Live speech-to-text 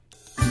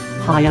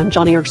Hi, I'm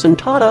Joni Eareckson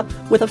Tada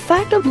with a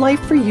fact of life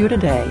for you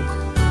today.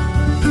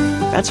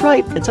 That's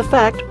right, it's a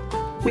fact.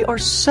 We are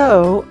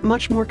so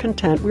much more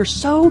content, we're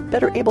so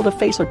better able to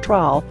face a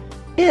trial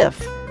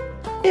if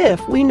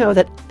we know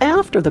that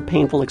after the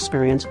painful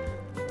experience,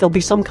 there'll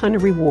be some kind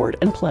of reward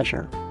and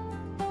pleasure.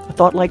 A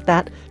thought like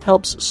that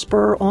helps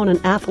spur on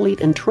an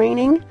athlete in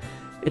training.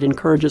 It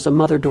encourages a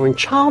mother during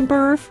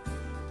childbirth.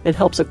 It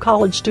helps a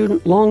college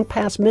student long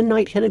past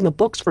midnight hitting the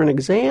books for an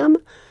exam.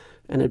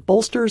 And it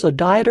bolsters a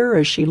dieter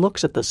as she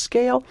looks at the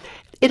scale.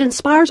 It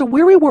inspires a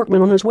weary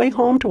workman on his way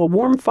home to a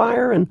warm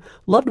fire and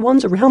loved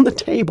ones around the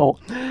table.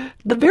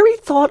 The very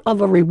thought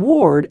of a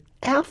reward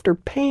after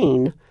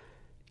pain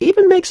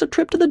even makes a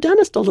trip to the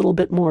dentist a little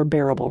bit more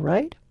bearable,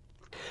 right?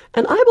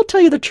 And I will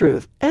tell you the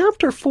truth,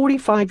 after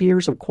 45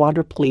 years of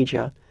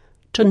quadriplegia,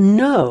 to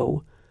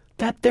know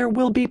that there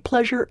will be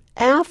pleasure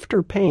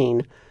after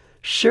pain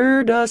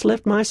sure does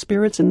lift my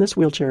spirits in this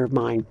wheelchair of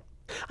mine.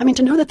 I mean,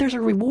 to know that there's a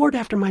reward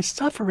after my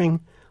suffering,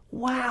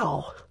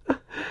 wow.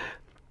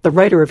 The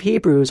writer of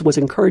Hebrews was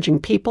encouraging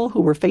people who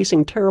were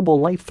facing terrible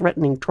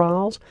life-threatening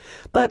trials,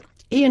 but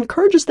he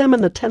encourages them in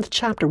the 10th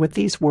chapter with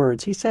these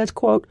words. He says,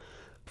 quote,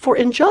 "For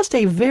in just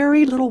a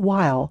very little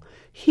while,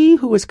 he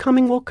who is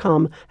coming will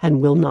come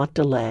and will not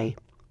delay."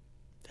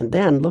 And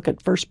then look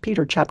at 1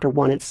 Peter chapter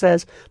 1. It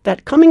says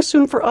that coming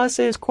soon for us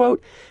is,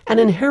 quote, "an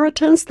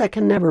inheritance that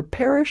can never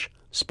perish,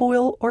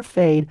 spoil, or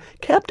fade,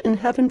 kept in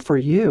heaven for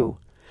you.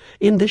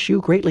 In this you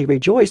greatly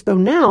rejoice, though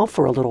now,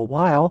 for a little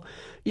while,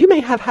 you may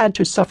have had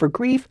to suffer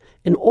grief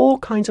in all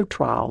kinds of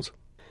trials."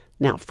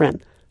 Now,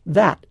 friend,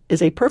 that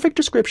is a perfect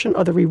description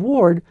of the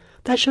reward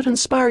that should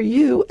inspire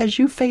you as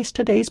you face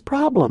today's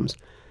problems.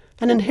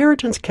 An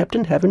inheritance kept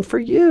in heaven for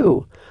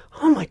you.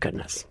 Oh, my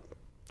goodness.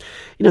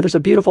 You know, there's a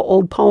beautiful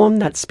old poem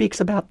that speaks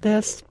about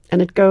this,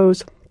 and it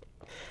goes,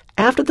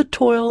 "After the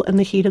toil and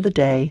the heat of the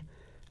day,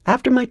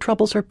 after my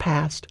troubles are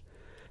past,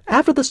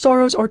 after the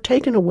sorrows are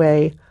taken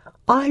away,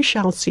 I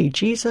shall see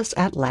Jesus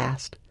at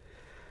last.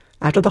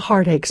 After the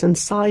heartaches and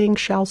sighing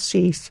shall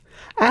cease,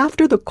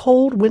 after the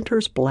cold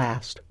winter's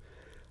blast,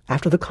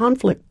 after the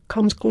conflict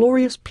comes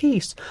glorious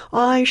peace,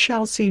 I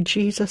shall see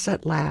Jesus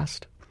at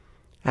last.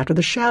 After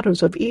the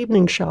shadows of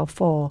evening shall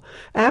fall,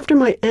 after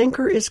my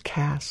anchor is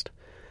cast,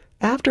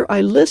 after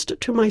I list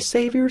to my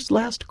Savior's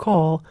last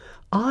call,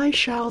 I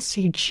shall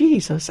see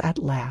Jesus at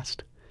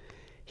last.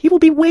 He will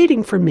be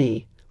waiting for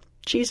me.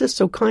 Jesus,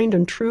 so kind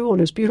and true on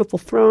his beautiful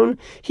throne,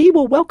 he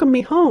will welcome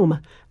me home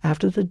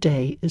after the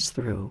day is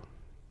through."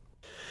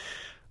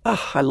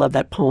 Oh, I love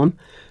that poem.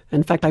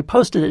 In fact, I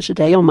posted it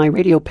today on my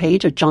radio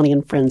page at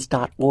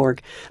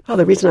joniandfriends.org. Oh,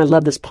 the reason I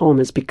love this poem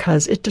is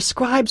because it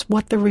describes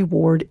what the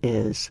reward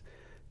is.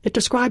 It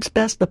describes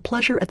best the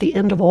pleasure at the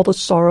end of all the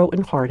sorrow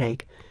and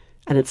heartache.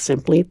 And it's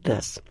simply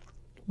this: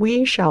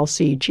 we shall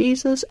see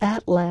Jesus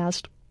at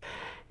last.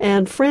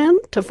 And friend,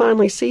 to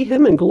finally see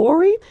him in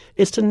glory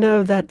is to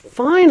know that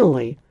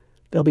finally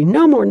there'll be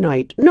no more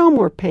night, no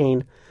more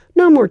pain,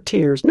 no more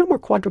tears, no more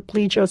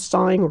quadriplegia,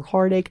 sighing, or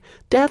heartache,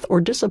 death,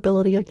 or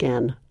disability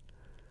again.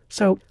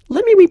 So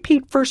let me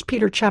repeat 1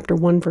 Peter chapter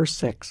 1, verse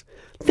 6.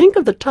 Think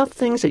of the tough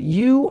things that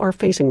you are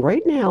facing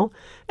right now,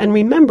 and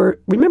remember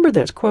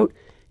this, quote,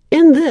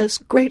 "In this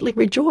greatly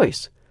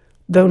rejoice,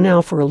 though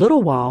now for a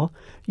little while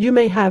you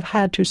may have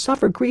had to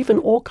suffer grief in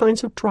all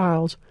kinds of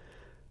trials."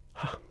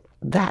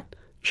 That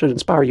should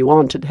inspire you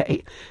on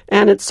today.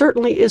 And it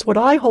certainly is what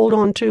I hold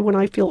on to when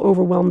I feel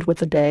overwhelmed with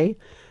the day.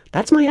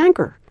 That's my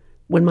anchor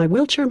when my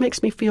wheelchair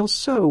makes me feel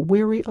so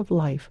weary of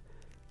life.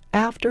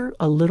 After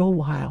a little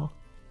while.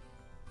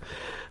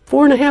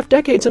 4.5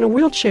 decades in a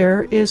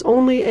wheelchair is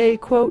only a,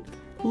 quote,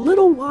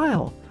 little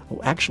while. Oh,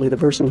 actually, the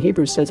verse in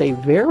Hebrews says a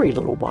very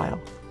little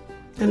while.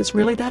 And it's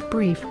really that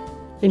brief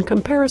in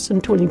comparison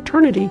to an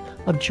eternity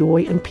of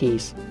joy and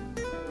peace.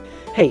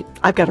 Hey,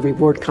 I've got a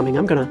reward coming.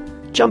 I'm going to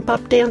jump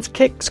up, dance,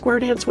 kick, square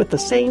dance with the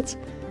saints.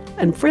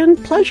 And friend,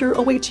 pleasure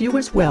awaits you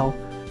as well.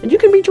 And you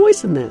can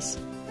rejoice in this.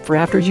 For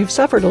after you've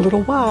suffered a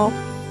little while,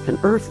 and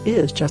earth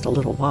is just a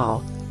little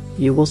while,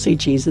 you will see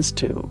Jesus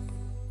too.